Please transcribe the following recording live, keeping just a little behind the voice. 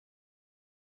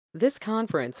This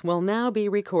conference will now be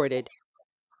recorded.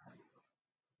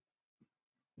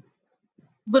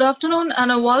 Good afternoon and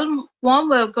a warm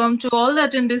welcome to all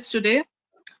attendees today.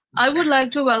 I would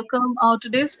like to welcome our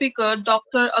today's speaker,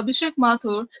 Dr. Abhishek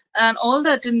Mathur, and all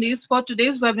the attendees for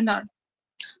today's webinar.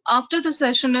 After the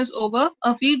session is over,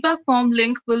 a feedback form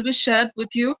link will be shared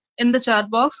with you in the chat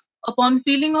box, upon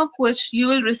filling of which you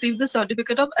will receive the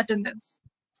certificate of attendance.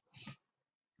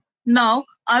 Now,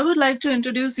 I would like to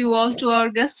introduce you all to our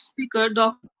guest speaker,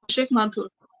 Dr. Abhishek Mathur.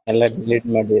 And let delete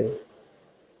my dear.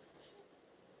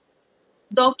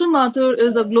 Dr. Mathur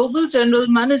is a Global General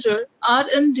Manager,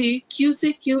 R&D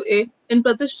QC/QA in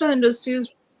Pratishtha Industries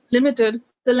Limited,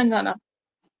 Telangana.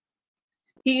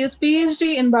 He is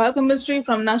PhD in Biochemistry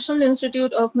from National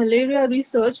Institute of Malaria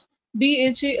Research,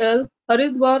 BHEL,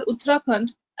 Haridwar,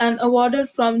 Uttarakhand, and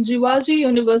awarded from Jivaji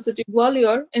University,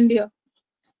 Gwalior, India.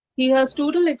 He has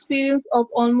total experience of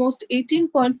almost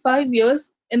 18.5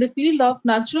 years in the field of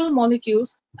natural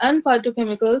molecules and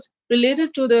phytochemicals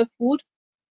related to their food,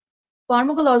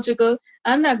 pharmacological,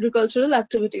 and agricultural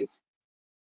activities.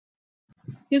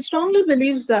 He strongly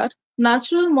believes that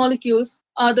natural molecules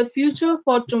are the future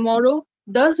for tomorrow.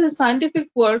 Thus, his scientific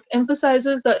work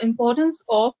emphasizes the importance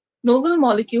of novel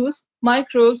molecules,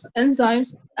 microbes,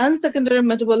 enzymes, and secondary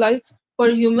metabolites for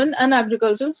human and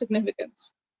agricultural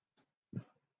significance.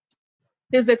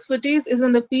 His expertise is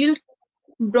in the field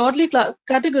broadly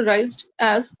categorized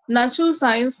as natural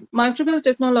science, microbial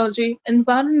technology,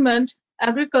 environment,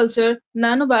 agriculture,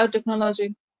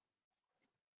 nanobiotechnology.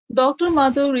 Dr.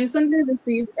 Mathur recently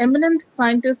received Eminent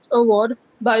Scientist Award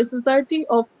by Society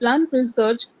of Plant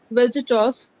Research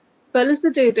Vegetos,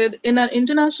 felicitated in an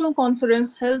international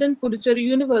conference held in Puducherry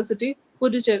University,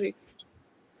 Puducherry.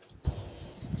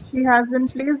 He has been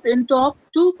placed in top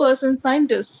 2%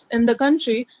 scientists in the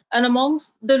country and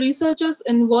amongst the researchers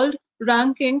in world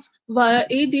rankings via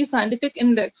AD Scientific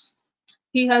Index.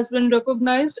 He has been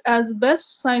recognized as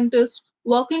best scientist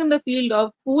working in the field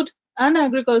of food and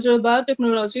agricultural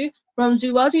biotechnology from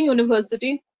Jivaji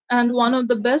University and one of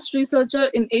the best researcher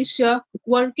in Asia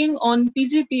working on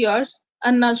PGPRs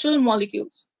and natural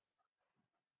molecules.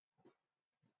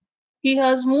 He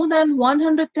has more than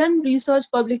 110 research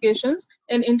publications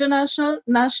in international,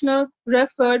 national,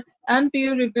 referred, and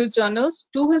peer-reviewed journals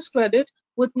to his credit,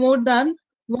 with more than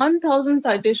 1,000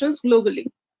 citations globally.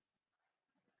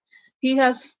 He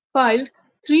has filed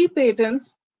 3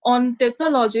 patents on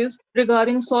technologies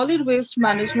regarding solid waste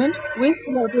management,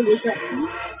 wastewater recycling,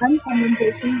 and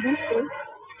fermentation boosters.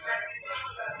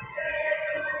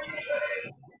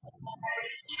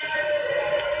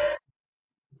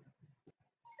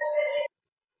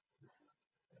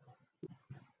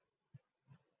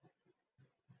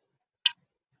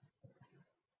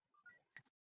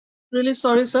 Really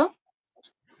sorry, sir.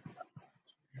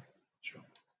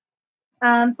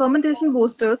 And fermentation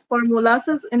boosters for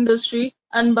molasses industry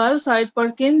and biocide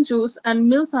for cane juice and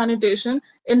mill sanitation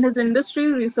in his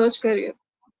industry research career.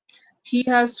 He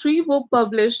has 3 books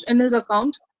published in his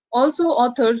account, also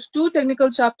authored 2 technical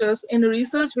chapters in a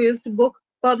research-based book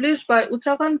published by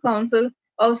Uttarakhand Council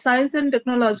of Science and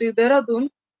Technology, Dehradun,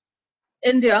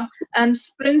 India, and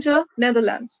Springer,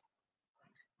 Netherlands.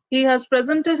 He has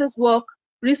presented his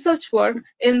research work,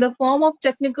 in the form of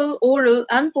technical, oral,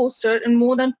 and poster in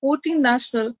more than 14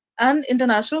 national and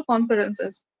international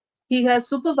conferences. He has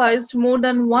supervised more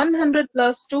than 100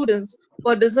 plus students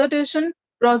for dissertation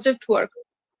project work.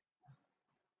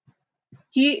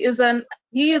 He is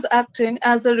acting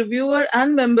as a reviewer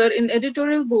and member in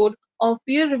editorial board of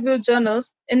peer-reviewed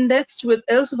journals indexed with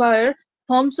Elsevier,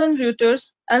 Thomson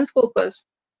Reuters, and Scopus.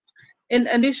 In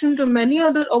addition to many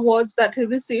other awards that he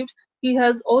received, he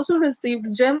has also received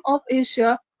Gem of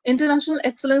Asia International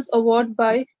Excellence Award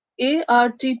by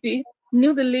ARTP,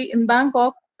 New Delhi in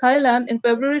Bangkok, Thailand in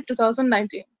February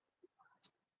 2019.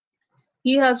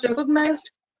 He was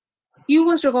recognized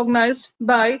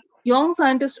by Young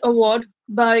Scientist Award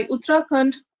by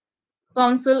Uttarakhand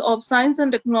Council of Science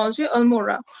and Technology,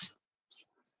 Almora.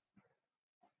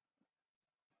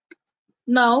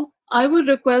 Now, I would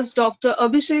request Dr.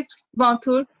 Abhishek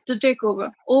Mathur to take over.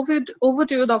 Over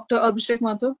to you, Dr. Abhishek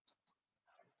Mathur.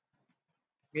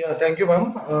 Yeah, thank you,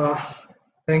 ma'am.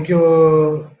 Thank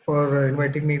you for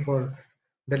inviting me for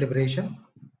deliberation.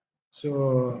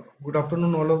 So, good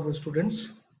afternoon, all of the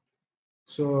students.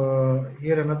 So,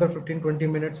 here another 15-20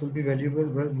 minutes will be valuable,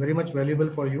 very much valuable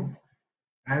for you,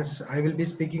 as I will be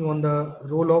speaking on the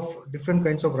role of different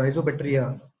kinds of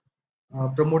Rhizobacteria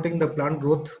promoting the plant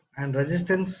growth and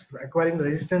acquiring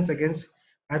resistance against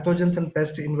pathogens and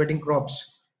pests invading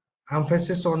crops.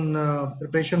 Emphasis on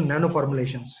preparation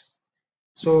nanoformulations.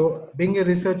 So, being a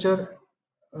researcher,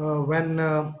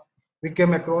 when we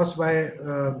came across by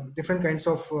different kinds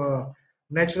of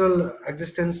natural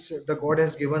existence the God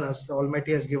has given us, the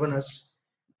Almighty has given us,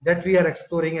 that we are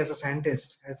exploring as a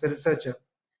scientist, as a researcher.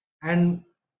 And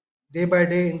day by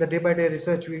day, in the day by day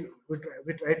research, we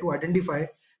try to identify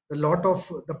a lot of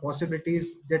the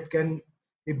possibilities that can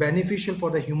be beneficial for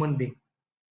the human being.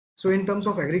 So in terms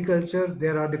of agriculture,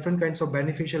 there are different kinds of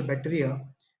beneficial bacteria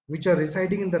which are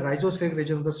residing in the rhizospheric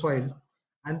region of the soil.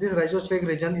 And this rhizospheric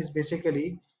region is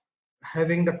basically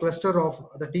having the cluster of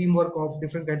the teamwork of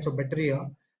different kinds of bacteria,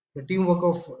 the teamwork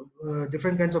of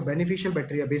different kinds of beneficial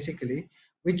bacteria basically,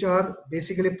 which are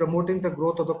basically promoting the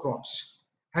growth of the crops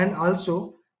and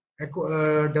also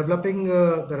developing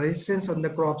the resistance on the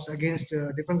crops against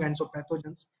different kinds of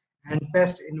pathogens and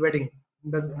pests invading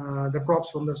the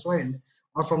crops from the soil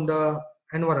or from the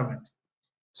environment.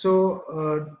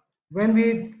 So when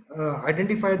we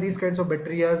identify these kinds of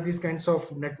bacteria, these kinds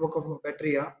of network of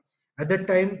bacteria, at that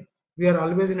time we are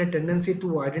always in a tendency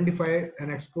to identify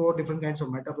and explore different kinds of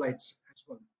metabolites as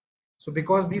well. So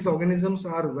because these organisms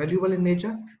are valuable in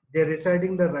nature, they are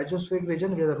residing in the rhizospheric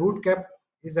region where the root cap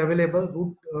is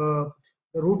available,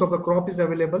 the root of the crop is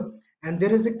available, and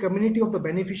there is a community of the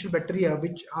beneficial bacteria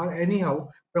which are anyhow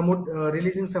promote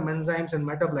releasing some enzymes and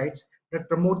metabolites that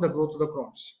promote the growth of the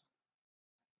crops,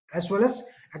 as well as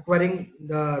acquiring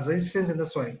the resistance in the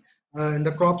soil in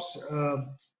the crops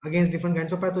against different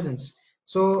kinds of pathogens.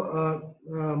 So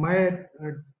my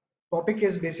topic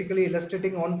is basically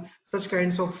illustrating on such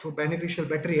kinds of beneficial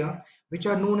bacteria which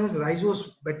are known as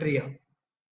rhizobacteria.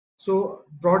 So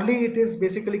broadly, it is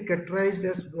basically categorized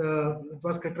as it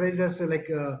was categorized as like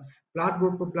plant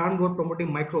growth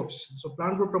promoting microbes. So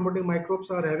plant growth promoting microbes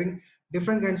are having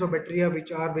different kinds of bacteria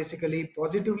which are basically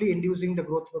positively inducing the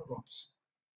growth of the crops.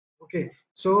 Okay,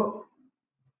 so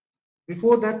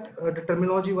before that, the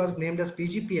terminology was named as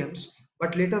PGPMs,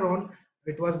 but later on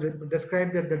it was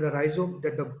described that the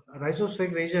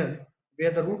rhizospheric region where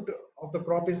the root of the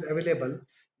crop is available,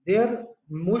 there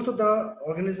most of the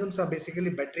organisms are basically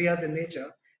bacteria in nature.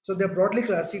 So they're broadly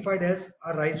classified as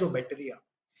a rhizobacteria.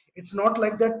 It's not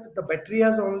like that the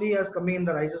bacteria only as coming in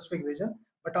the rhizospheric region,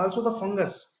 but also the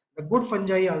fungus, the good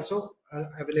fungi also are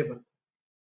available.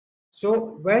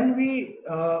 So when we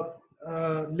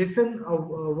listen a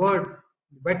word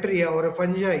bacteria or a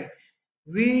fungi,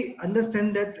 we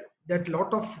understand that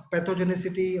lot of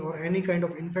pathogenicity or any kind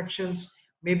of infections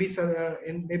maybe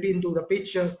into the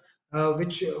picture,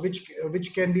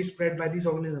 which can be spread by these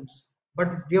organisms.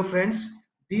 But dear friends,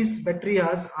 these bacteria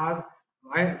are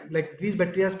like these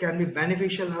bacteria can be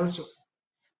beneficial also.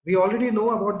 We already know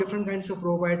about different kinds of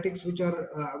probiotics which are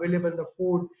available in the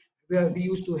food, where we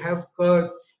used to have curd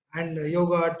and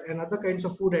yogurt and other kinds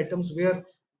of food items where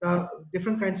the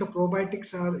different kinds of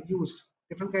probiotics are used,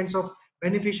 different kinds of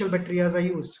beneficial bacteria are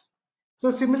used.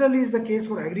 So similarly is the case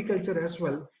for agriculture as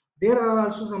well. There are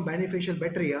also some beneficial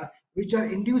bacteria which are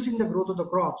inducing the growth of the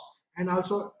crops and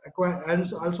also acquire and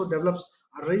also develops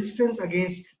a resistance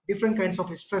against different kinds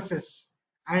of stresses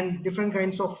and different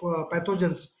kinds of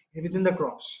pathogens within the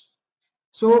crops.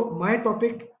 So my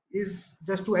topic is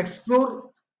just to explore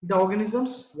the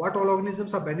organisms, what all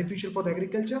organisms are beneficial for the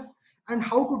agriculture, and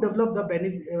how to develop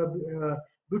the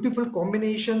beautiful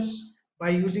combinations by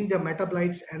using their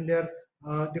metabolites and their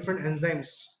different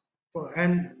enzymes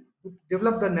and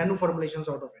develop the nano formulations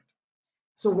out of it.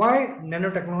 So why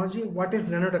nanotechnology? What is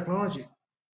nanotechnology?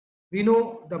 We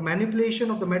know the manipulation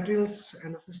of the materials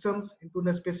and the systems into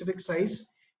a specific size,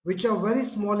 which are very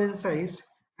small in size,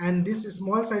 and these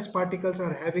small size particles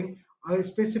are having a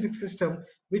specific system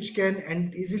which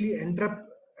can easily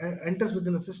enters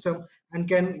within the system and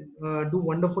can do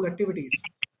wonderful activities.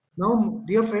 Now,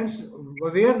 dear friends,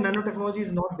 where nanotechnology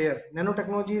is not there,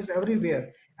 nanotechnology is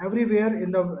everywhere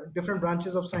in the different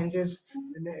branches of sciences,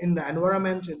 in the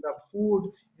environment, in the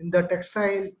food, in the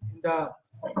textile, in the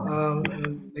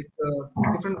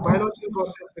different biological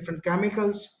process, different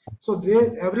chemicals. So they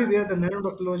everywhere the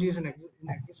nanotechnology is in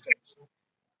existence.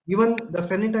 Even the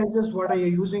sanitizers what are you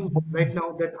using right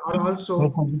now that are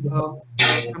also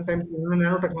sometimes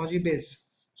nanotechnology based.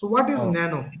 So what is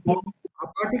nano? A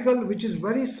particle which is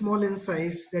very small in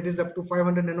size, that is up to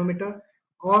 500 nanometer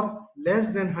or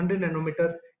less than 100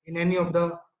 nanometer in any of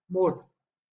the mode.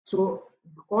 So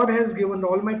God has given, the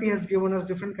Almighty has given us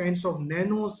different kinds of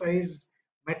nano-sized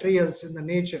materials in the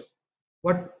nature.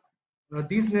 What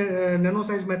these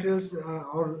nano-sized materials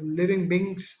or living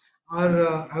beings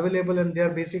are available, and they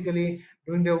are basically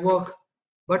doing their work.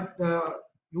 But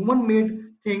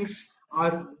human-made things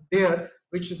are there,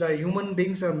 which the human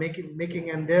beings are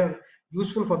making, and they're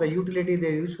useful for the utility.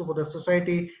 They're useful for the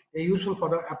society. They're useful for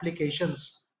the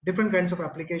applications, different kinds of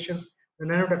applications the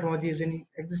nanotechnology is in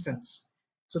existence.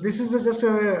 So this is just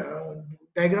a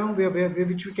diagram where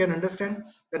which we can understand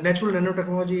the natural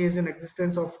nanotechnology is in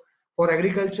existence of for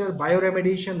agriculture,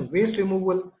 bioremediation, waste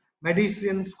removal,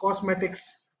 medicines,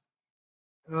 cosmetics,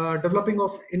 developing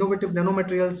of innovative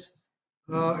nanomaterials,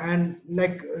 and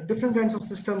like different kinds of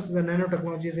systems, the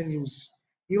nanotechnology is in use.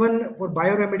 Even for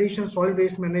bioremediation, soil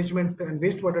waste management, and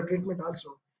wastewater treatment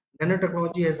also,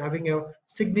 nanotechnology is having a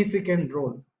significant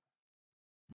role.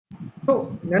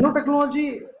 So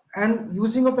nanotechnology and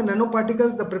using of the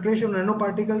nanoparticles, the preparation of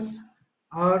nanoparticles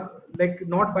are like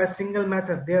not by single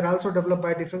method. They are also developed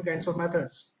by different kinds of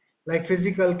methods like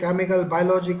physical, chemical,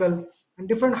 biological, and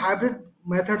different hybrid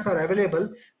methods are available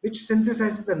which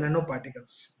synthesizes the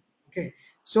nanoparticles. Okay,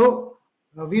 so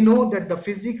we know that the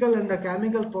physical and the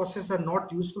chemical process are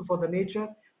not useful for the nature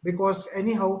because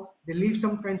anyhow they leave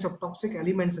some kinds of toxic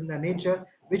elements in the nature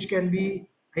which can be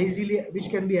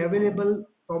available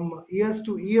from years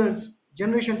to years,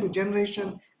 generation to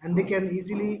generation, and they can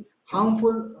easily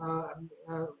harmful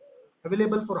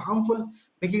available for harmful,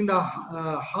 making the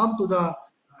harm to the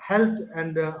health,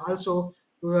 and also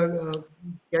to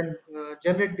can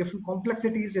generate different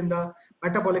complexities in the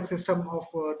metabolic system of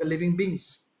the living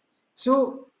beings.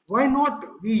 So why not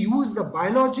we use the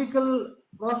biological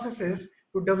processes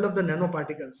to develop the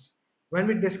nanoparticles? When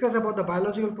we discuss about the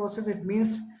biological process, it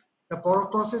means the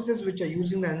processes which are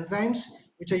using the enzymes,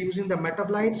 which are using the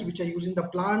metabolites, which are using the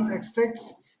plants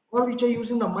extracts, or which are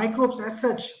using the microbes as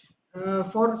such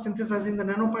for synthesizing the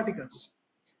nanoparticles.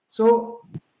 So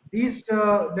these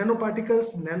biological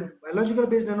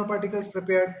based nanoparticles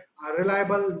prepared are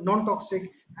reliable,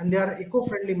 non-toxic, and they are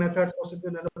eco-friendly methods for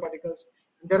synthetic nanoparticles.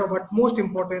 And they are of utmost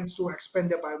importance to expand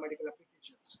their biomedical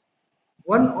applications.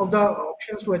 One of the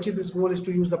options to achieve this goal is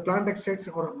to use the plant extracts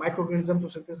or microorganism to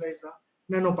synthesize the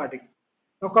nanoparticle.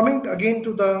 Now coming again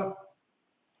to the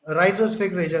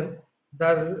rhizospheric region,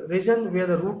 the region where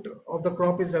the root of the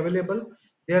crop is available,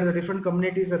 there the different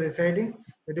communities are residing,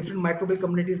 the different microbial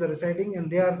communities are residing, and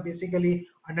they are basically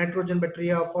a nitrogen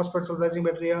bacteria, phosphorus solubilizing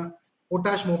bacteria,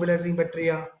 potash mobilizing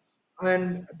bacteria,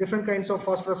 and different kinds of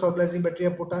phosphorus solubilizing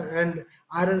bacteria, and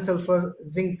iron, sulfur,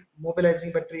 zinc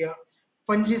mobilizing bacteria,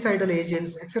 fungicidal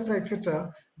agents, etc.,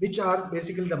 etc., which are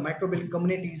basically the microbial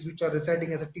communities which are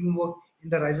residing as a teamwork in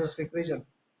the rhizospheric region.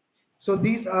 So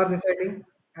these are residing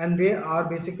and they are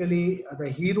basically the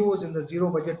heroes in the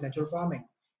zero budget natural farming.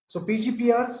 So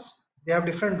PGPRs, they have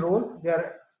different role.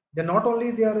 They're not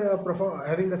only they are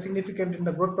having the significant in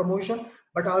the growth promotion,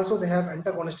 but also they have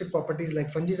antagonistic properties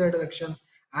like fungicidal action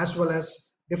as well as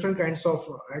different kinds of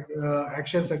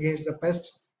actions against the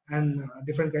pests and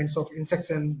different kinds of insects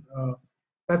and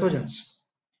pathogens.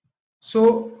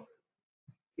 So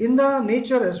in the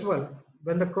nature as well,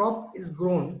 when the crop is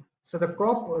grown, so the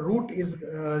crop root is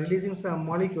releasing some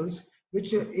molecules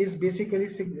which is basically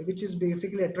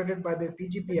attracted by the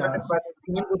PGPRs,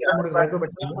 human growth promoters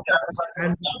rhizobacteria,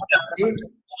 and they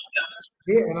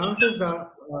they enhances the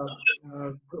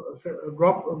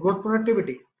growth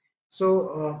productivity.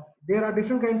 So there are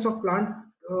different kinds of plant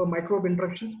microbe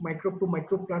interactions, microbe to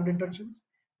microbe plant interactions,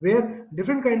 where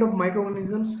different kind of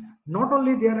microorganisms not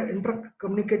only they are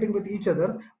intercommunicating with each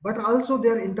other, but also they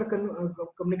are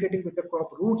communicating with the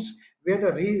crop roots, where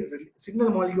the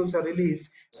signal molecules are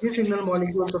released. These signal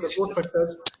molecules or the growth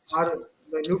factors are the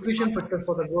nutrition factors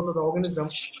for the growth of the organism,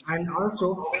 and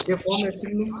also they form a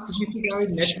significant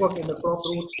network in the crop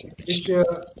roots, which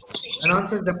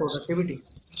enhances the productivity.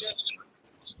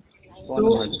 So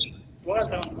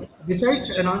besides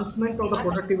enhancement of the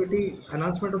productivity,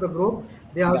 enhancement of the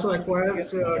growth, they also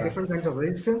acquires different kinds of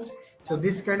resistance. So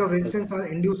this kind of resistance are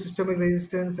induced systemic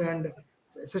resistance and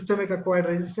systemic acquired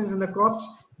resistance in the crops,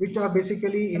 which are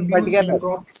basically induced in the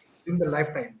crop during the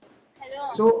lifetime.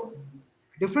 So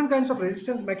different kinds of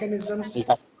resistance mechanisms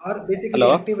are basically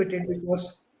Hello. activated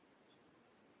because,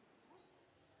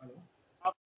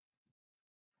 hello?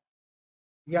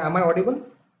 Yeah, am I audible?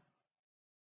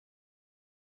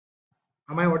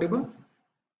 Am I audible?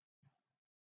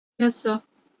 Yes, sir.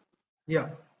 Yeah.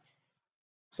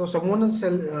 So someone is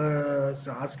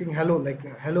asking hello, like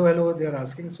hello, hello. They are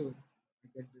asking, so I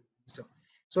get disturbed.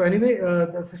 So anyway,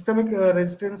 the systemic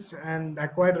resistance and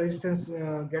acquired resistance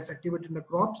gets activated in the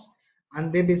crops,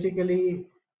 and they basically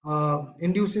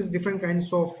induces different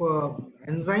kinds of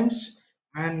enzymes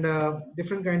and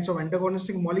different kinds of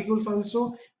antagonistic molecules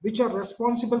also, which are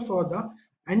responsible for the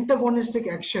antagonistic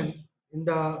action in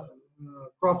the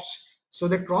crops. So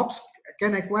the crops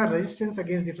can acquire resistance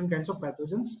against different kinds of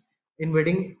pathogens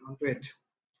invading onto it.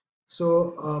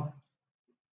 So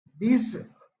these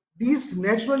these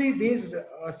naturally based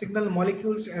signal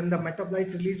molecules and the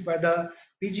metabolites released by the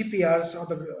PGPRs or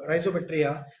the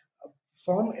Rhizobacteria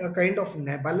form a kind of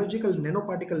biological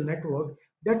nanoparticle network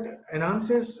that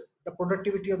enhances the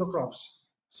productivity of the crops.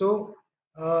 So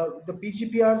the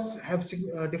PGPRs have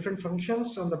different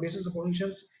functions. On the basis of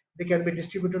functions, they can be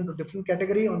distributed into different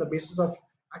category. On the basis of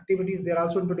activities, they are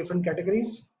also into different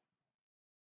categories.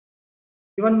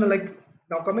 Even like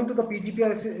now coming to the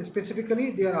PGPR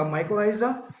specifically, there are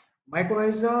mycorrhiza.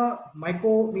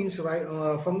 Myco means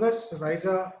fungus.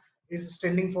 Rhiza is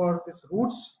standing for this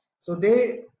roots. So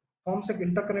they forms an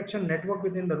interconnection network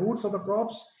within the roots of the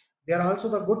crops. They are also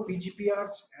the good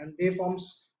PGPRs, and they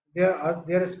forms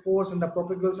their spores and the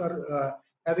propagules are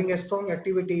having a strong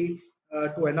activity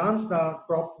to enhance the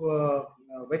crop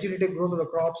vegetative growth of the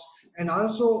crops, and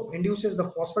also induces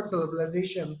the phosphate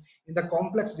solubilization in the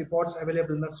complex deposits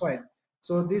available in the soil.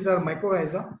 So these are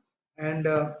mycorrhiza, and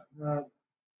uh,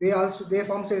 they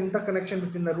forms an interconnection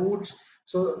between the roots.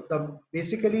 So the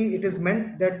basically it is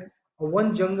meant that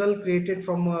one jungle created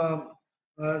from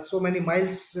so many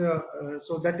miles,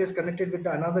 so that is connected with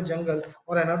the another jungle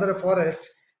or another forest,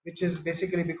 which is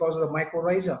basically because of the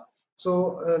mycorrhiza.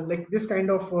 So like this kind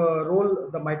of role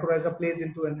the mycorrhiza plays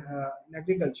into in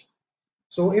agriculture.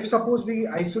 So if suppose we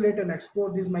isolate and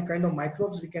explore these my kind of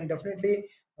microbes, we can definitely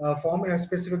form a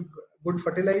specific good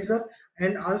fertilizer,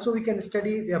 and also we can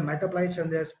study their metaplites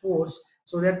and their spores,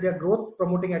 so that their growth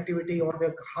promoting activity or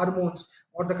their hormones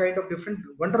or the kind of different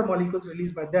wonder molecules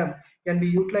released by them can be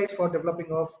utilized for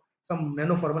developing of some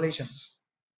nanoformulations.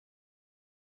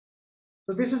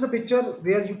 So this is a picture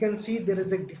where you can see there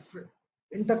is a different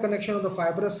interconnection of the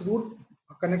fibrous root,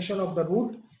 a connection of the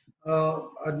root,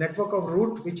 a network of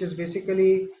root, which is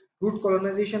basically root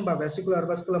colonization by vesicular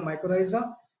vascular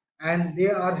mycorrhiza, and they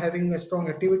are having a strong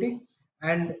activity.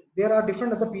 And there are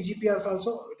different other PGPRs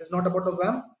also. It is not about the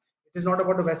WAM, it is not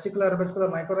about the vesicular vascular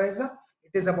mycorrhiza.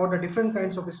 It is about the different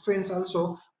kinds of strains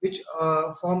also, which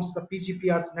forms the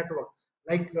PGPRs network.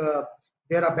 Like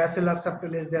there are Bacillus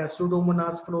subtilis, there are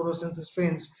Pseudomonas fluorescens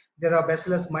strains, there are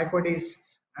Bacillus mycoides,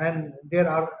 and there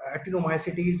are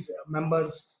Actinomycetes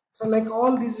members. So, like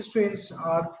all these strains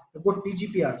are good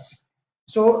PGPRs.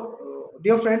 So,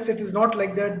 dear friends, it is not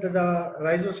like that the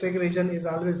rhizosphere region is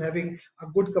always having a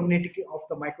good community of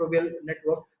the microbial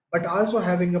network, but also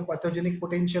having a pathogenic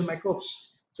potential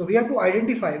microbes. So we have to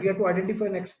identify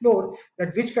and explore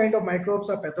that which kind of microbes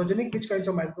are pathogenic, which kinds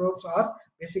of microbes are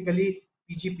basically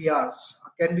PGPRs,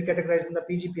 can be categorized in the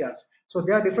PGPRs. So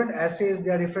there are different assays,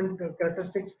 there are different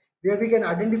characteristics where we can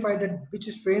identify that which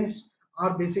strains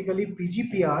are basically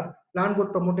PGPR, plant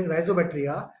growth promoting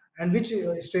rhizobacteria, and which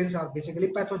strains are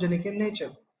basically pathogenic in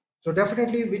nature. So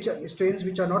definitely which strains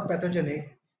which are not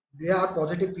pathogenic, they are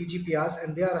positive PGPRs,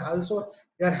 and they are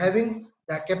having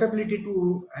the capability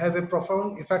to have a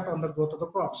profound effect on the growth of the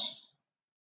crops.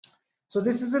 So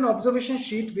this is an observation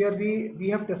sheet where we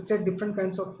have tested different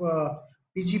kinds of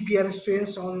PGPR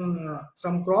strains on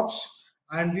some crops,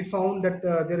 and we found that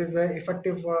there is a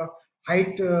effective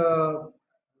height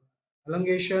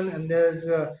elongation, and there's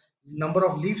a number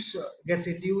of leaves gets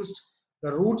induced.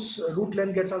 The root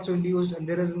length gets also induced, and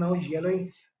there is no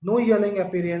yellowing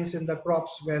appearance in the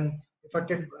crops when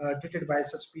affected treated by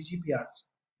such PGPRs.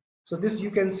 So this you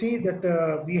can see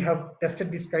that we have tested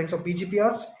these kinds of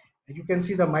PGPRs. You can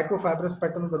see the microfibrous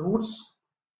pattern of the roots.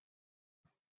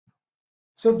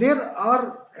 So there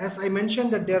are, as I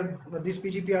mentioned, that these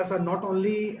PGPRs are not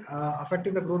only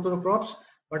affecting the growth of the crops,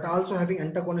 but also having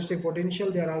antagonistic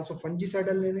potential. They are also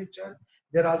fungicidal in nature.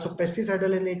 They are also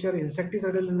pesticidal in nature,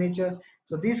 insecticidal in nature.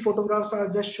 So these photographs are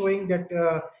just showing that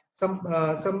some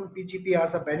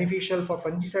PGPRs are beneficial for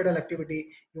fungicidal activity.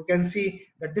 You can see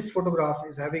that this photograph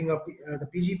is having the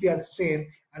PGPR strain,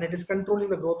 and it is controlling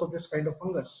the growth of this kind of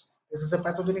fungus. This is a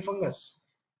pathogenic fungus.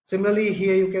 Similarly,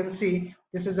 here you can see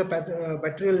this is a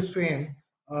bacterial strain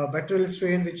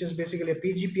which is basically a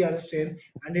PGPR strain,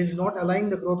 and is not allowing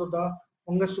the growth of the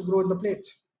fungus to grow in the plate.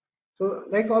 So,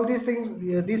 like all these things,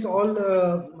 these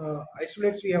all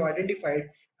isolates we have identified,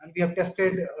 and we have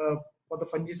tested for the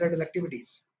fungicidal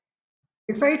activities.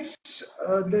 Besides,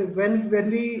 when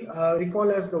we recall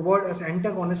as the word as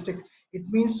antagonistic, it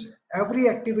means every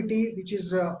activity which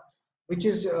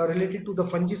is related to the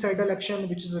fungicidal action,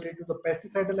 which is related to the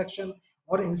pesticidal action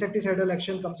or insecticidal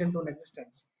action comes into an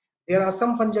existence. There are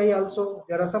some fungi also.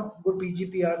 There are some good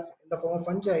PGPRs in the form of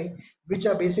fungi which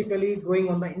are basically growing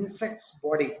on the insect's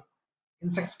body,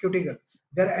 insect's cuticle.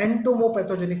 They're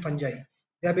entomopathogenic fungi.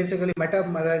 They are basically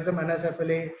Metamyrism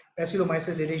anacephale,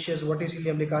 Bacillomyces liliaceus,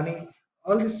 Verticillium licani,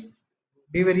 all this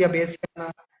Beveria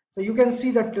bassiana. So you can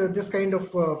see that this kind of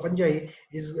fungi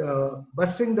is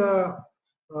busting the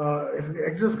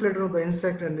exoskeleton of the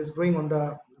insect and is growing on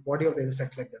the body of the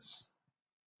insect like this.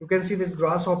 You can see these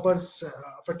grasshoppers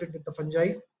affected with the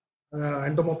fungi,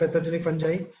 entomopathogenic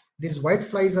fungi. These white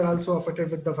flies are also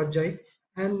affected with the fungi.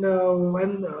 And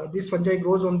when this fungi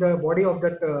grows on the body of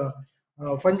that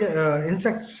fungi,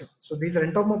 insects, so these are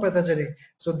entomopathogenic.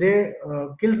 So they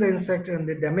kills the insect and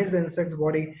they damage the insect's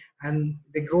body, and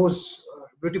they grows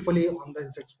beautifully on the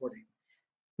insect's body.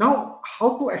 Now,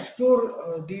 how to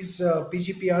explore these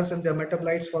PGPRs and their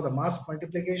metabolites for the mass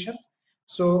multiplication?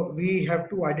 So we have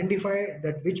to identify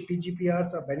that which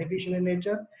PGPRs are beneficial in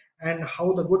nature and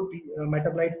how the good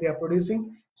metabolites they are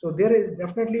producing. So there is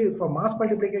definitely for mass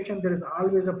multiplication, there is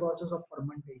always a process of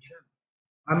fermentation.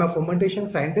 I'm a fermentation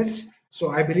scientist, so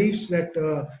I believe that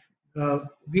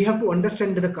we have to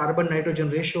understand that the carbon nitrogen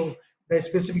ratio, the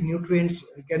specific nutrients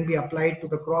can be applied to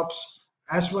the crops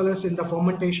as well as in the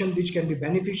fermentation, which can be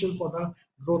beneficial for the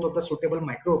growth of the suitable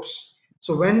microbes.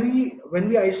 So when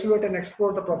we isolate and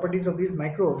explore the properties of these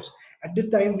microbes, at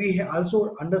that time we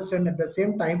also understand at the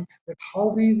same time that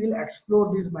how we will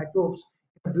explore these microbes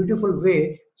in a beautiful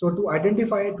way. So to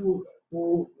identify to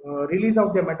release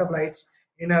out their metabolites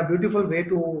in a beautiful way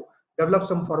to develop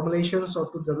some formulations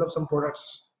or to develop some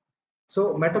products.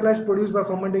 So metabolites produced by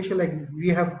fermentation, like we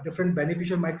have different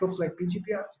beneficial microbes like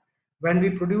PGPRs. When we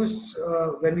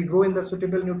grow in the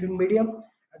suitable nutrient medium,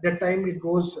 at that time it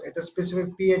goes at a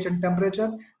specific pH and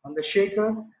temperature on the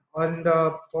shaker or in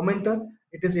the fermenter.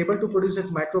 It is able to produce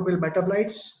its microbial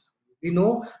metabolites. We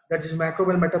know that these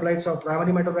microbial metabolites are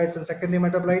primary metabolites and secondary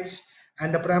metabolites,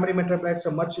 and the primary metabolites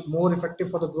are much more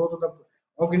effective for the growth of the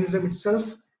organism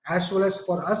itself, as well as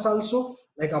for us also,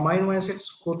 like amino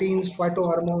acids, proteins,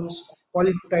 phytohormones,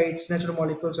 polypeptides, natural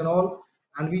molecules, and all.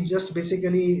 And we just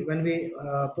basically, when we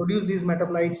produce these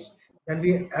metabolites, then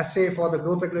we assay for the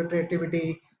growth regulatory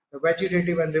activity, the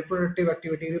vegetative and reproductive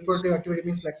activity. Reproductive activity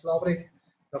means like flowering,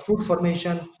 the fruit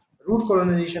formation, root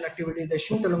colonization activity, the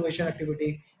shoot elongation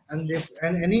activity, and if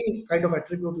and any kind of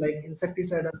attribute like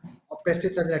insecticidal or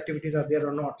pesticidal activities are there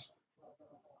or not.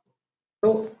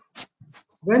 So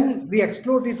when we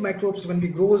explore these microbes, when we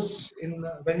grows in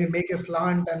when we make a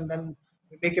slant and then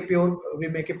we make a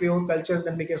pure culture,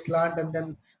 then make a slant and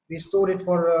then we store it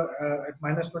for at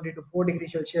minus 20 to 4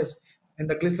 degrees Celsius in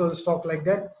the glycerol stock like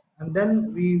that, and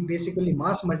then we basically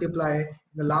mass multiply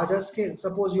in a larger scale.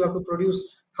 Suppose you have to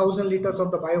produce 1,000 liters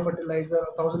of the biofertilizer,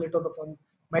 1,000 liters of the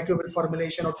microbial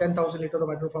formulation, or 10,000 liters of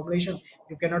micro formulation.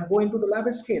 You cannot go into the lab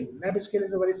scale. Lab scale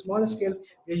is a very small scale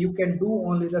where you can do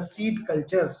only the seed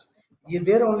cultures.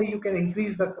 There only you can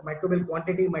increase the microbial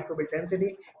quantity, microbial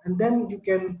density, and then you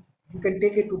can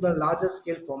take it to the larger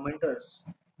scale fermenters.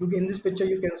 In this picture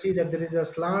you can see that there is a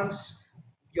slants.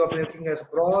 You're making as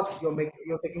broth.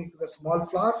 You're taking to the small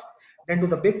flask, then to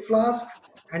the big flask,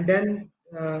 and then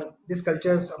these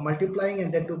cultures are multiplying,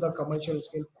 and then to the commercial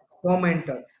scale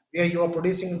fermenter, where you are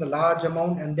producing in the large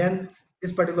amount, and then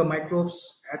this particular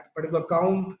microbes at particular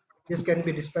count, this can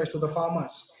be dispatched to the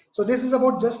farmers. So this is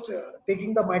about just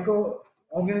taking the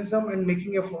microorganism and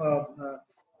making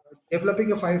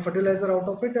developing a fertilizer out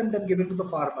of it and then giving to the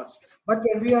farmers. But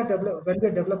when we are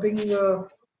developing the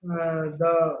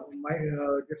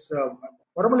this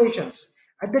formulations,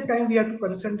 at that time we have to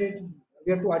concentrate.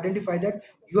 We have to identify that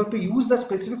you have to use the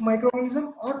specific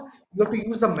microorganism or you have to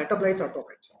use the metabolites out of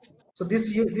it. So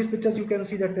these pictures you can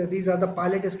see that these are the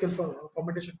pilot scale for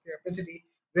fermentation capacity,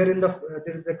 where in there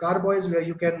is a carboys where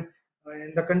you can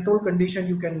in the control condition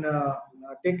you can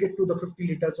take it to the 50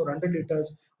 liters or 100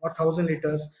 liters or 1,000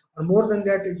 liters, or more than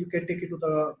that you can take it to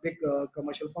the big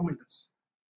commercial fermenters.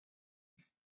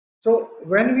 So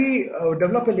when we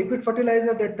develop a liquid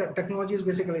fertilizer, that technology is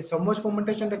basically submerged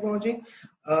fermentation technology.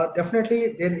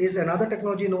 Definitely, there is another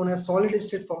technology known as solid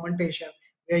state fermentation,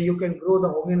 where you can grow the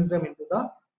organism into the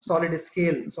solid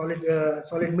scale,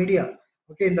 solid media,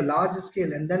 okay, in the large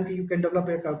scale, and then you can develop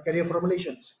a carrier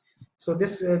formulations. So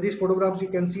these photographs you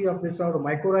can see of this are the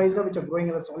mycorrhiza which are growing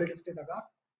in a solid state agar.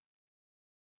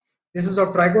 This is a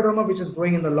trichoderma which is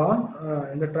growing in the lawn.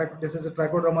 This is a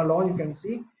trichoderma lawn. You can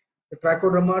see the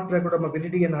trichoderma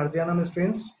viridie, and Herzianum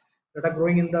strains that are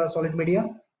growing in the solid media.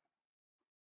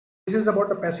 This is about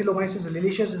the Pasilomyces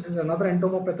liliaceus. This is another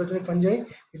entomopathogenic fungi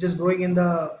which is growing in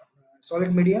the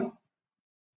solid media.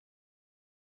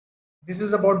 This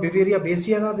is about Beauveria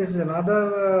bassiana. This is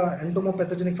another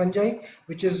entomopathogenic fungi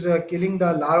which is killing the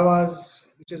larvas,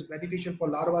 which is beneficial for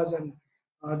larvas and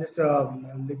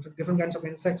different kinds of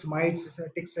insects, mites,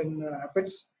 ticks, and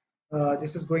aphids.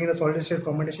 This is growing in a solid state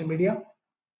fermentation media.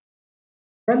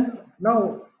 Then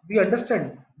now we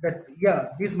understand that yeah,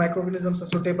 these microorganisms are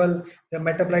suitable, the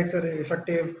metabolites are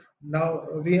effective. Now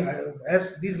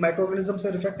as these microorganisms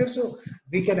are effective, so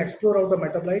we can explore all the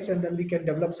metabolites and then we can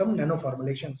develop some nano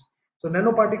formulations. So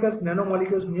nanoparticles,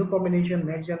 nanomolecules, new combination,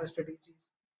 next gen strategies.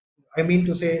 I mean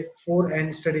to say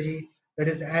 4N strategy, that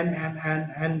is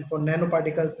N for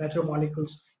nanoparticles, natural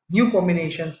molecules, new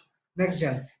combinations, next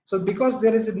gen. So because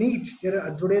there is a need,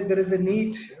 today there is a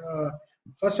need.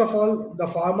 First of all, the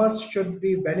farmers should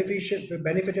be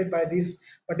benefited by these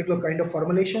particular kind of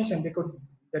formulations, and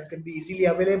that can be easily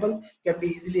available, can be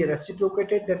easily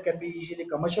reciprocated, that can be easily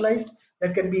commercialized,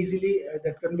 that can be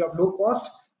of low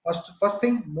cost. First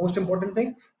thing, most important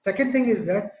thing. Second thing is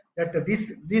that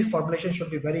these formulations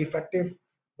should be very effective,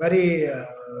 very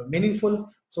meaningful,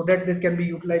 so that it can be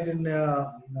utilized in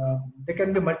they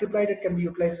can be multiplied, it can be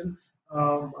utilized in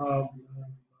um, uh,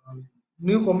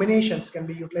 new combinations, can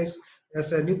be utilized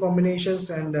as new combinations,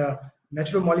 and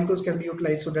natural molecules can be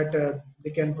utilized so that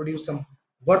they can produce some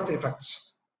worth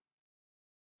effects.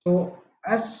 So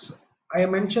as I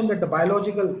mentioned that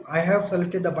I have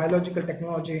selected the biological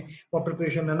technology for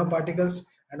preparation of nanoparticles,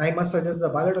 and I must suggest the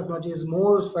biotechnology is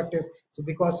more effective. So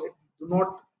because it do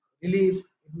not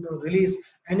release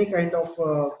any kind of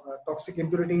toxic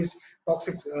impurities,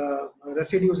 toxic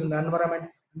residues in the environment,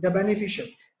 they're beneficial.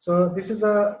 So this is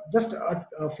just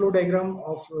a flow diagram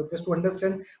of just to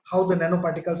understand how the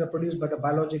nanoparticles are produced by the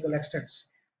biological extracts.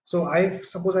 So I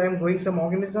suppose I am growing some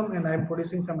organism and I am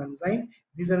producing some enzyme.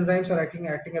 These enzymes are acting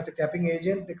as a capping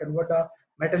agent. They convert the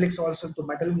metallic salts into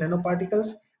metallic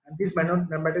nanoparticles, and these metallic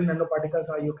nanoparticles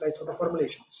are utilized for the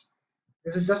formulations.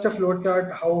 This is just a flow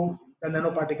chart how the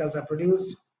nanoparticles are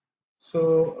produced.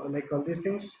 So like all these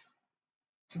things.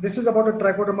 So this is about a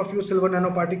trichoderma fused silver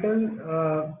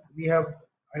nanoparticle. We have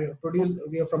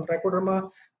from trichoderma.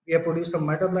 We have produced some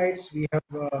metabolites. We have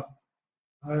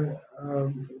uh,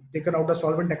 taken out the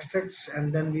solvent extracts,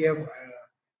 and then we have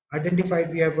identified,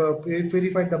 we have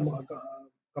purified the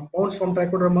compounds from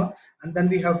trichoderma, and then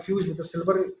we have fused with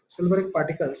the silveric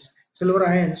particles, silver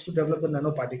ions, to develop the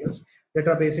nanoparticles that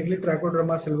are basically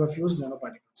trichoderma silver fused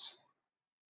nanoparticles.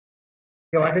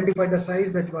 We have identified the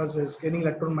size, that was a scanning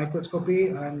electron microscopy,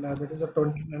 and that is a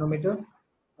 20 nanometer.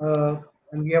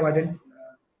 And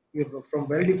from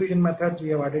well diffusion methods, we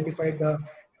have identified the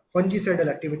fungicidal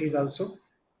activities also.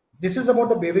 This is about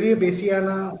the Beveria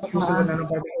bassiana fused as a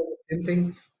nanoparticle. Same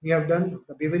thing we have done.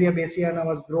 The Beveria bassiana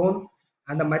was grown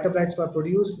and the metabolites were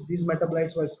produced. These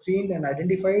metabolites were screened and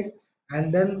identified,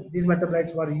 and then these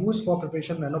metabolites were used for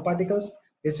preparation of nanoparticles,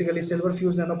 basically silver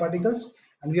fused nanoparticles.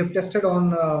 And we have tested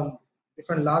on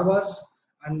different larvas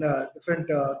and different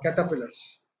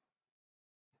caterpillars.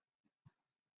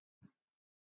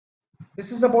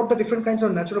 This is about the different kinds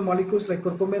of natural molecules like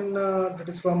curcumin, that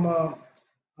is from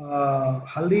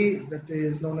haldi, that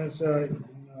is known as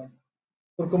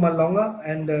curcuma longa,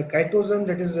 and chitosan,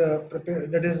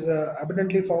 that is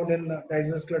abundantly found in the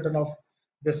exoskeleton of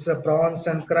this prawns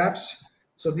and crabs.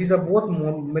 So these are both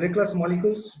miraculous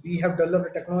molecules. We have developed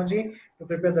a technology to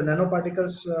prepare the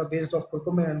nanoparticles based off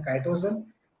curcumin and chitosan,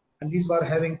 and these were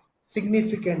having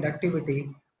significant activity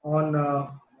on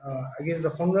against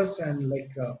the fungus, and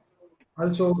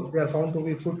also they are found to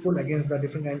be fruitful against the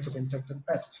different kinds of insects and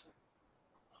pests.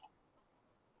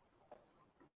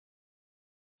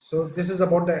 So this is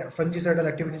about the fungicidal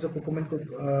activities of curcumin,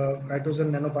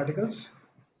 chitosan nanoparticles.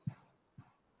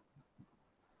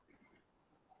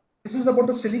 This is about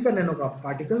the silica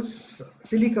nanoparticles.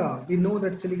 Silica, we know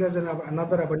that silica is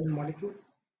another abundant molecule.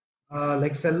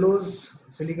 Like cellulose,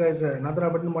 silica is another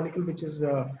abundant molecule which is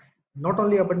not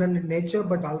only abundant in nature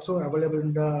but also available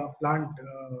in the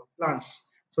plants.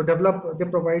 So they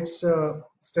provides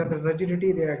strength and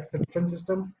rigidity. They act as a defense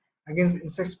system against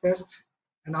insects, pests,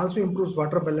 and also improves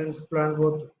water balance, plant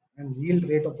growth, and yield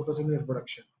rate of photosynthesis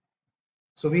production.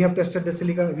 So we have tested the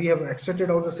silica, we have extracted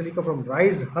out the silica from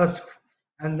rice husk,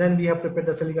 and then we have prepared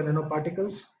the silica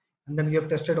nanoparticles, and then we have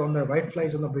tested on the white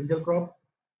flies on the brinjal crop.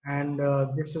 And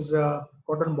this is a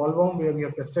cotton bollworm where we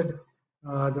have tested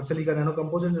the silica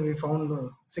nanocomposite, and we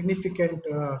found significant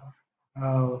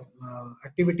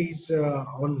activities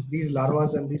on these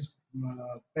larvas and these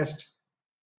pests.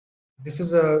 This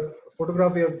is a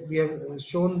photograph where we have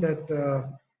shown that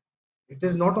it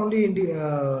is not only in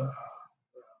the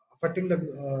affecting the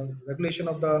regulation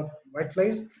of the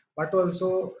whiteflies, but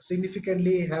also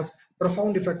significantly have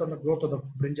profound effect on the growth of the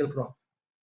brinjal crop.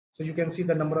 So you can see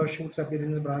the number of shoots,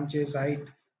 appearance, branches, height,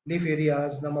 leaf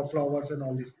areas, number of flowers, and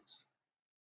all these things.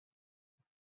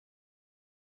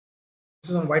 This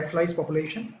is on whiteflies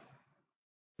population.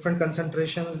 Different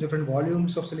concentrations, different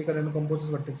volumes of silica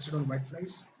nanocomposites were tested on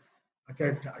whiteflies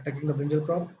attacking the brinjal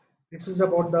crop. This is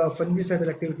about the fungicidal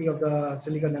activity of the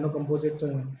silica nanocomposites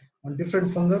on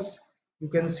different fungus. You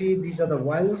can see these are the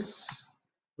vials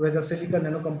where the silica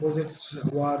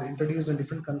nanocomposites were introduced in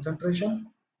different concentration,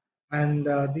 and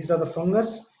these are the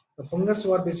fungus. The fungus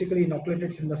were basically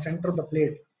inoculated in the center of the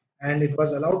plate, and it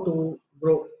was allowed to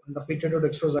grow in the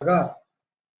pteridodextrose agar.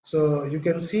 So you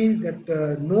can see that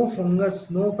no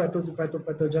fungus, no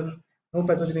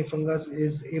pathogenic fungus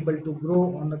is able to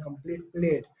grow on the complete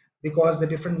plate, because the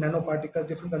different nanoparticles,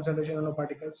 different concentration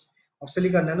nanoparticles of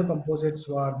silica nanocomposites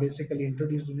were basically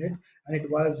introduced in it, and it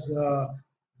was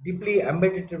deeply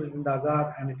embedded in the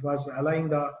agar, and it was allowing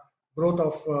the growth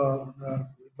of,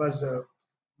 it was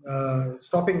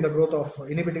stopping the growth of,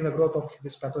 inhibiting the growth of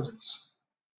these pathogens.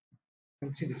 You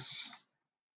can see this.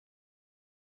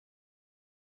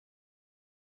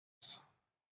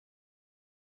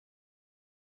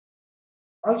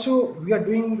 Also, we are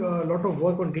doing a lot of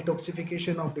work on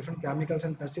detoxification of different chemicals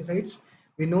and pesticides.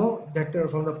 We know that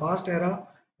from the past era,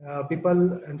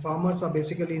 people and farmers are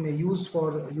basically in a use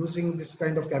for using this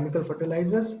kind of chemical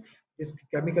fertilizers, these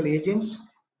chemical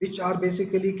agents, which are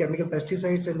basically chemical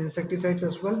pesticides and insecticides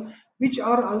as well, which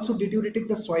are also deteriorating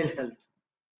the soil health.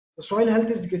 The soil health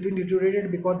is getting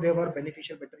deteriorated because there were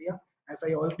beneficial bacteria. As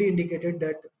I already indicated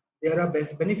that there are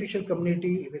beneficial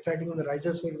community residing in the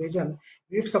rhizosphere region.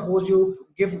 If suppose you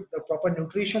give the proper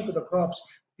nutrition to the crops,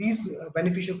 these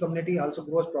beneficial community also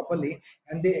grows properly,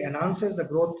 and they enhances the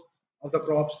growth of the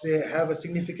crops. They have a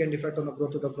significant effect on the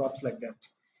growth of the crops like that.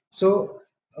 So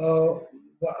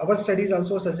our studies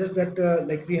also suggest that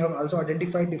like we have also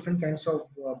identified different kinds of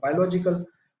biological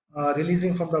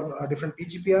releasing from the different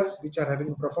PGPRs, which are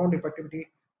having profound effectivity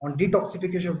on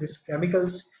detoxification of these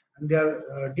chemicals, and they are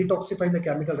detoxifying the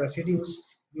chemical residues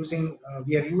using.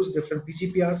 We have used different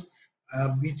PGPRs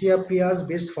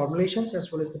based formulations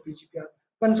as well as the PGPR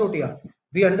consortia.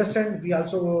 We understand. We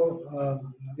also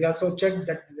check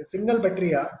that the single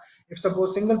bacteria. If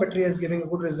suppose single bacteria is giving a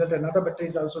good result, another bacteria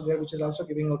is also there which is also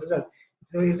giving a good result.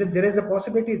 So is it there is a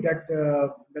possibility that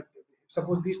that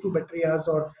suppose these two bacteria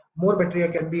or more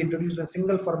bacteria can be introduced in a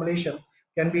single formulation,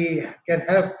 can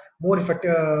have more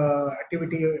effective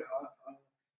activity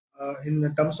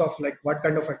in terms of like what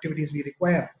kind of activities we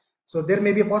require. So there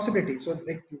may be a possibility. So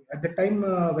like at the time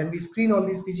when we screen all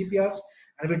these PGPRs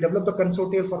and we develop the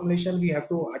consortial formulation, we have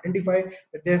to identify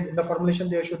that there in the formulation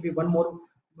there should be one or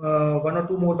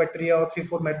two more bacteria or three,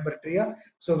 four bacteria.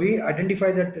 So we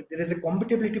identify that there is a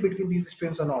compatibility between these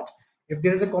strains or not. If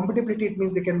there is a compatibility, it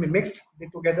means they can be mixed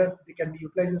together, they can be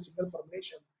utilized in single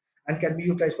formulation and can be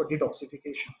utilized for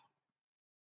detoxification.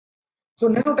 So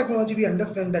nanotechnology, we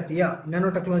understand that yeah,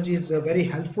 nanotechnology is very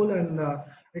helpful, and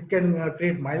it can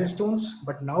create milestones.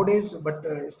 But nowadays,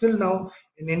 still now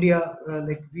in India,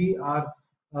 we are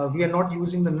not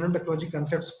using the nanotechnology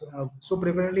concepts so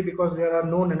prevalently because there are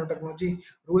no nanotechnology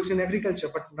rules in agriculture.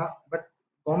 But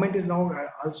government is now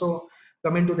also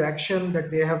coming to the action that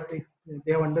they have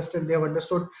understood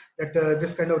that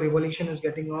this kind of revolution is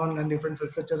getting on, and different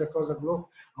researchers across the globe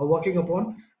are working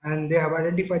upon, and they have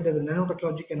identified that the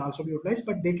nanotechnology can also be utilized,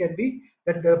 but they can be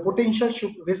that the potential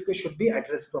risk should be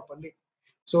addressed properly.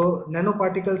 So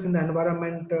nanoparticles in the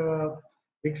environment,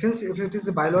 since if it is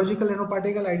a biological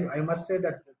nanoparticle, I must say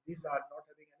that these are not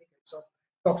having any kinds of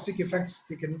toxic effects.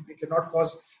 They cannot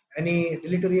cause any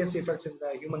deleterious effects in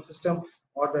the human system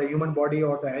or the human body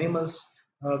or the animals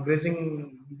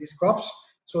grazing these crops.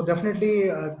 So definitely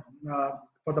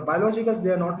for the biologicals, they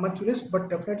are not much risk, but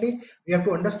definitely we have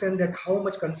to understand that how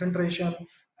much concentration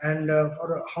and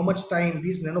for how much time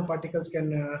these nanoparticles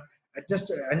can adjust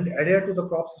and adhere to the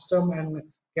crop system and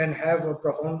can have a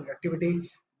profound activity.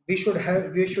 We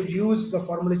should use the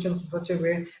formulations in such a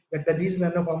way that these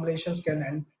nano formulations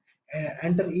can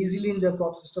enter easily in the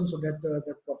crop system, so that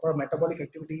the proper metabolic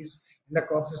activities in the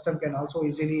crop system can also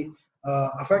easily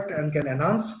affect and can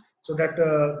enhance, so that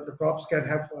the crops can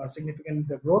have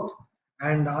significant growth,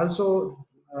 and also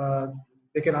uh,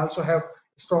 they can also have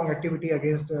strong activity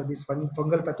against these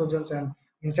fungal pathogens and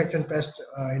insects and pests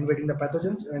invading the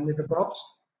pathogens and the crops.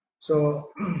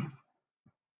 So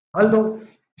although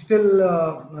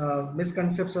still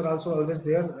misconceptions are also always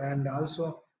there, and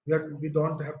also we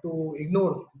don't have to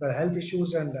ignore the health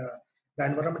issues and the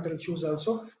environmental issues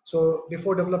also. So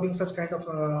before developing such kind of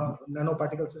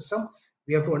nanoparticle system,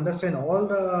 we have to understand all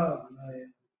the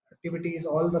activities,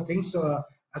 all the things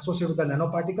associated with the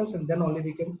nanoparticles, and then only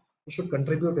we should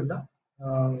contribute in the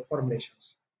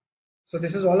formulations. So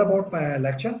this is all about my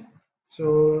lecture.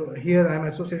 So here I am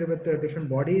associated with different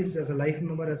bodies as a life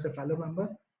member, as a fellow member.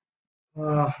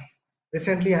 uh,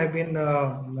 Recently, I've been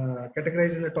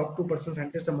categorized in the top 2%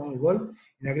 scientists among the world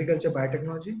in agriculture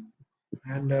biotechnology,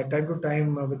 and time to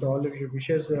time, with all of your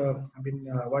wishes, I've been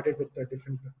awarded with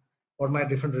different for my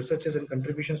different researches and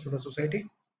contributions to the society.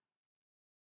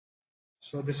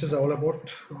 So this is all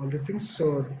about all these things.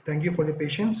 So thank you for your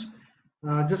patience.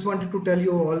 Just wanted to tell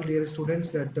you all, dear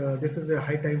students, that this is a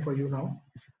high time for you now,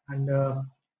 and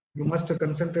you must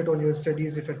concentrate on your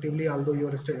studies effectively. Although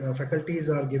your faculties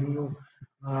are giving you,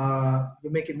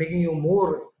 making you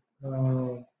more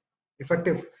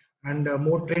effective and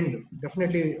more trained.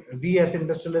 Definitely, we as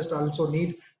industrialists also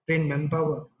need trained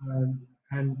manpower,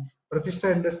 and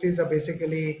Pratishtha Industries are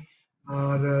basically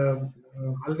are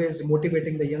always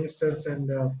motivating the youngsters, and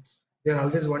they are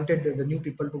always wanted the new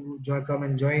people to come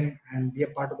and join and be a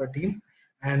part of the team.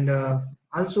 And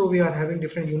also, we are having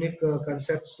different unique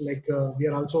concepts, like we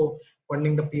are also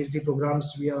funding the PhD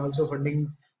programs. We are also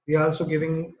funding. We are also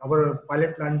giving our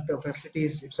pilot plant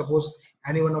facilities. If suppose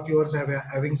any one of yours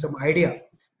having some idea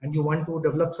and you want to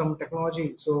develop some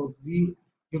technology, so you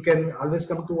can always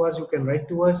come to us. You can write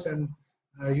to us, and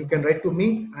you can write to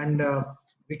me, and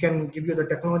we can give you the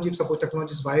technology. If suppose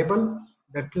technology is viable,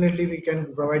 definitely we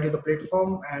can provide you the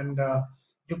platform, and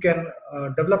you can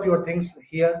develop your things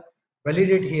here,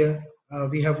 validate here.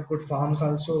 We have good farms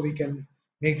also. We can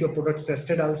make your products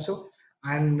tested also,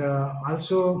 and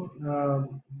also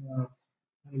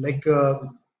like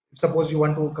suppose you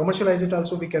want to commercialize it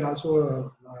also, we can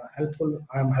also helpful.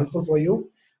 I am helpful for you.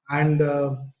 And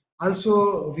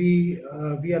also we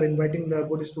are inviting the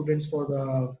good students for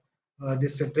the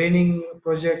this training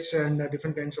projects and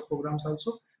different kinds of programs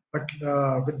also. But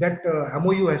with that,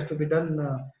 MOU has to be done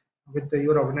with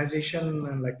your organization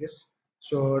and like this.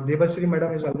 So Debasri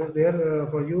madam is always there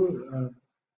for you.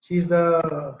 She is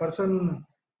the person,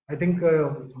 I think,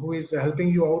 who is helping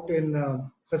you out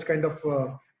in such kind of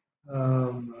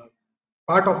um,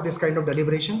 part of this kind of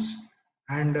deliberations.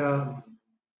 And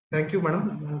thank you,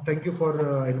 madam. Thank you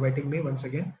for inviting me once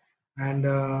again. And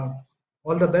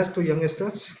all the best to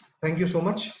youngsters. Thank you so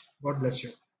much. God bless you.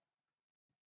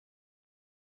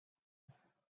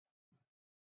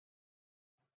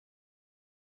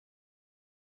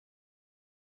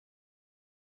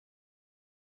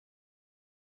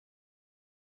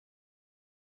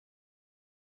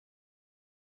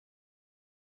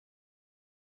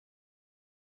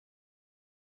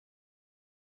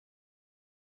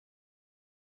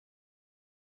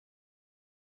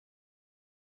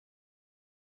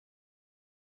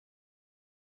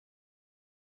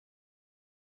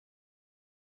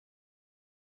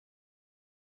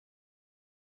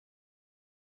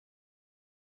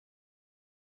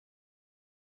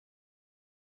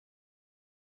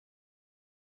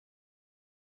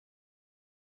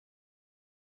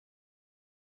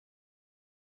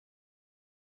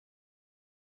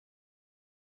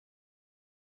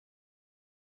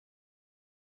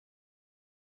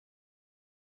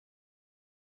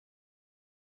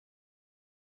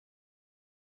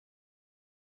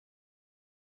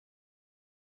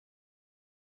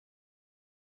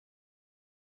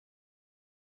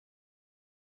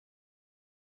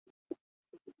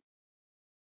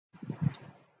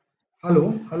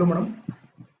 Hello, hello, madam.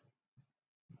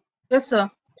 Yes, sir.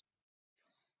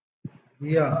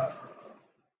 Yeah,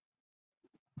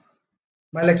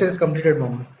 my lecture is completed,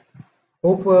 ma'am.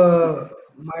 Hope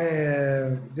my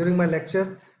during my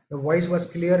lecture the voice was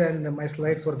clear and my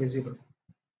slides were visible.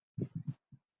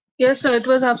 Yes, sir. It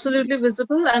was absolutely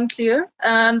visible and clear.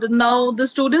 And now, the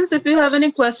students, if you have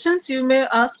any questions, you may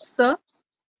ask, sir.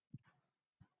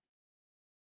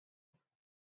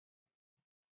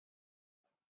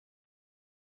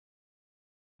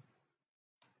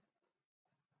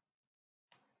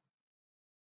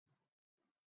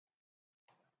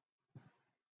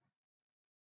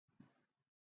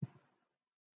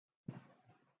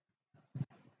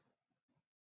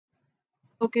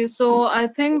 Okay, so I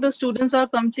think the students are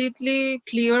completely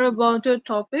clear about your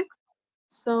topic.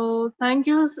 So thank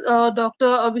you, Dr.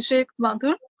 Abhishek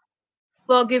Mathur,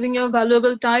 for giving your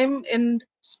valuable time in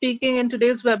speaking in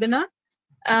today's webinar.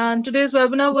 And today's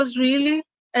webinar was really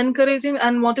encouraging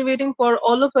and motivating for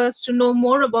all of us to know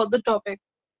more about the topic.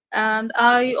 And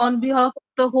I, on behalf of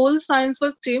the whole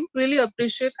ScienceBug team, really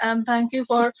appreciate and thank you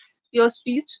for your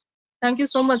speech. Thank you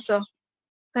so much, sir.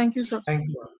 Thank you, sir. Thank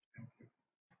you.